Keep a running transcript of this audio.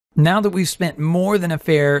Now that we've spent more than a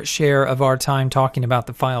fair share of our time talking about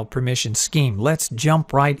the file permission scheme, let's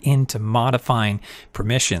jump right into modifying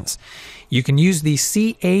permissions. You can use the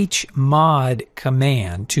chmod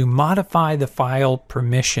command to modify the file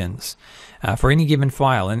permissions for any given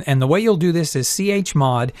file. And the way you'll do this is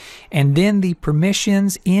chmod and then the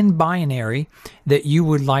permissions in binary that you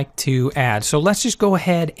would like to add. So let's just go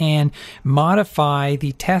ahead and modify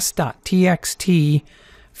the test.txt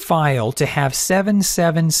file to have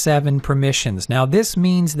 777 permissions. Now this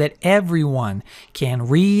means that everyone can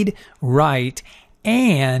read, write,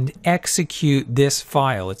 and execute this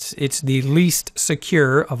file. It's the least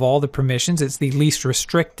secure of all the permissions. It's the least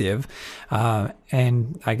restrictive.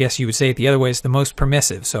 And I guess you would say it the other way, it's the most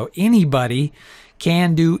permissive. So anybody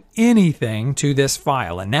can do anything to this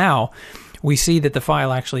file. And now we see that the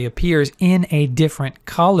file actually appears in a different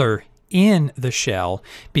color in the shell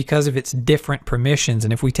because of its different permissions.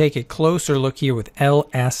 And if we take a closer look here with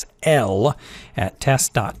LSL at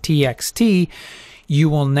test.txt, you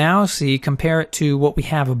will now see, compare it to what we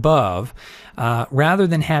have above, rather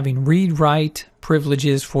than having read-write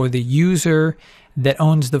privileges for the user that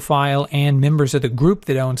owns the file and members of the group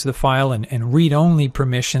that owns the file and read-only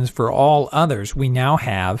permissions for all others, we now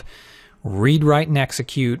have read, write, and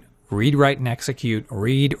execute, read, write, and execute,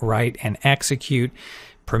 read, write, and execute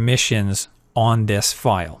permissions on this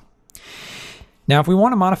file. Now, if we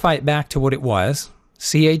want to modify it back to what it was,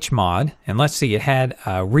 chmod, and let's see, it had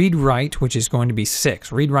read write, which is going to be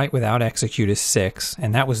 6. Read write without execute is 6,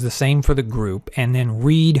 and that was the same for the group. And then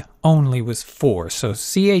read only was 4. So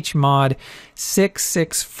chmod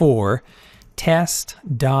 664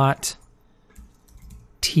 test.txt,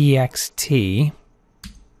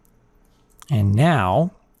 and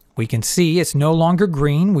now we can see it's no longer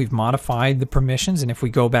green. We've modified the permissions, and if we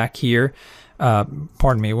go back here,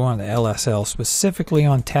 pardon me, we want the LSL specifically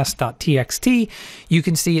on test.txt, you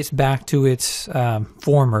can see it's back to its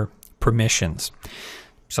former permissions.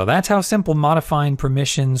 So that's how simple modifying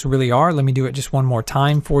permissions really are. Let me do it just one more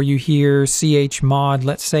time for you here. chmod,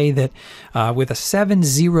 let's say that with a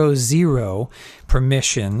 700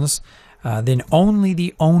 permissions, then only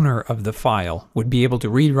the owner of the file would be able to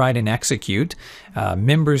read, write, and execute.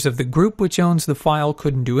 Members of the group which owns the file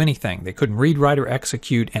couldn't do anything. They couldn't read, write, or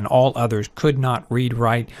execute, and all others could not read,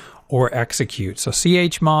 write, or execute. So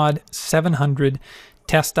chmod 700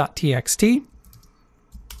 test.txt.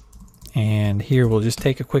 And here we'll just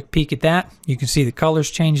take a quick peek at that. You can see the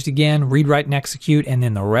colors changed again, read, write, and execute, and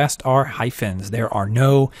then the rest are hyphens. There are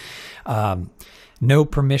no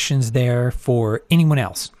permissions there for anyone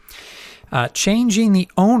else. Changing the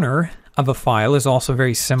owner of a file is also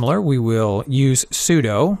very similar. We will use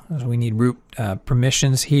sudo, as we need root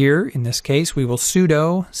permissions here. In this case, we will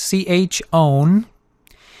sudo chown,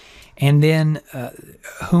 and then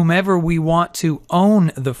whomever we want to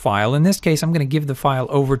own the file. In this case, I'm going to give the file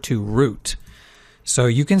over to root. So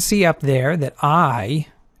you can see up there that I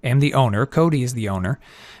am the owner, Cody is the owner.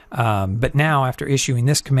 But now, after issuing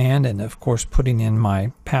this command and, of course, putting in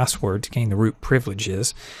my password to gain the root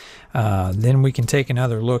privileges, then we can take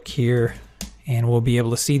another look here and we'll be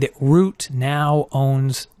able to see that root now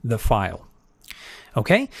owns the file.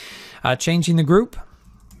 Okay, changing the group,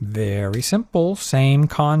 very simple, same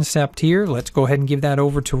concept here. Let's go ahead and give that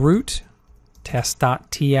over to root,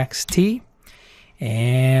 test.txt,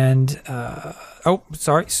 and,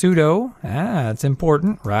 sudo, it's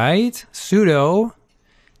important, right? Sudo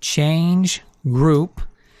change group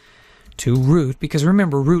to root, because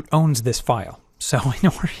remember, root owns this file. So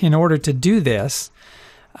in order to do this,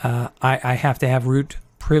 I have to have root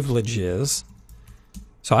privileges.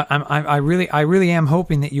 So I really am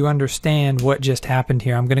hoping that you understand what just happened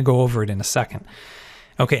here. I'm going to go over it in a second.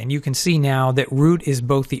 Okay, and you can see now that root is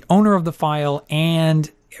both the owner of the file and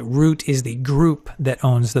root is the group that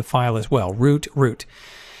owns the file as well. Root.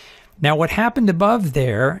 Now what happened above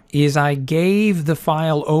there is I gave the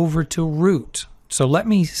file over to root. So let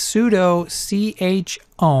me sudo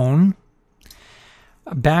chown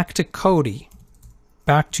back to Cody,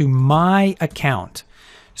 back to my account,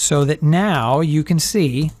 so that now you can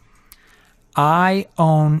see I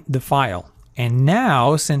own the file. And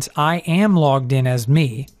now, since I am logged in as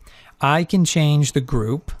me, I can change the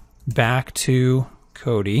group back to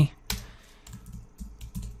Cody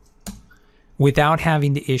without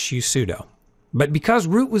having to issue sudo. But because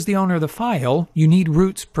root was the owner of the file, you need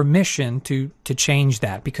root's permission to change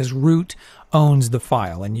that, because root owns the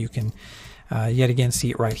file, and you can yet again see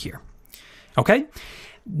it right here. Okay,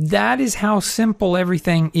 that is how simple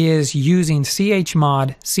everything is using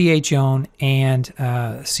chmod, chown, and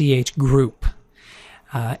chgrp.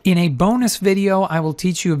 In a bonus video, I will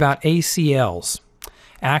teach you about ACLs.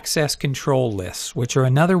 access control lists, which are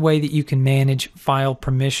another way that you can manage file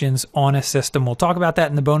permissions on a system. We'll talk about that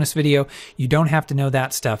in the bonus video. You don't have to know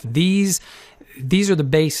that stuff. These are the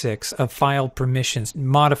basics of file permissions,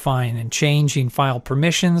 modifying and changing file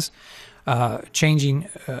permissions, changing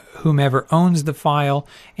whomever owns the file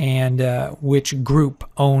and which group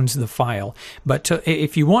owns the file. But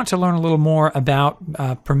if you want to learn a little more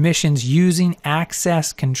about permissions using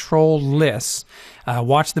access control lists,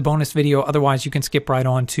 watch the bonus video. Otherwise, you can skip right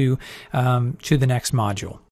on to the next module.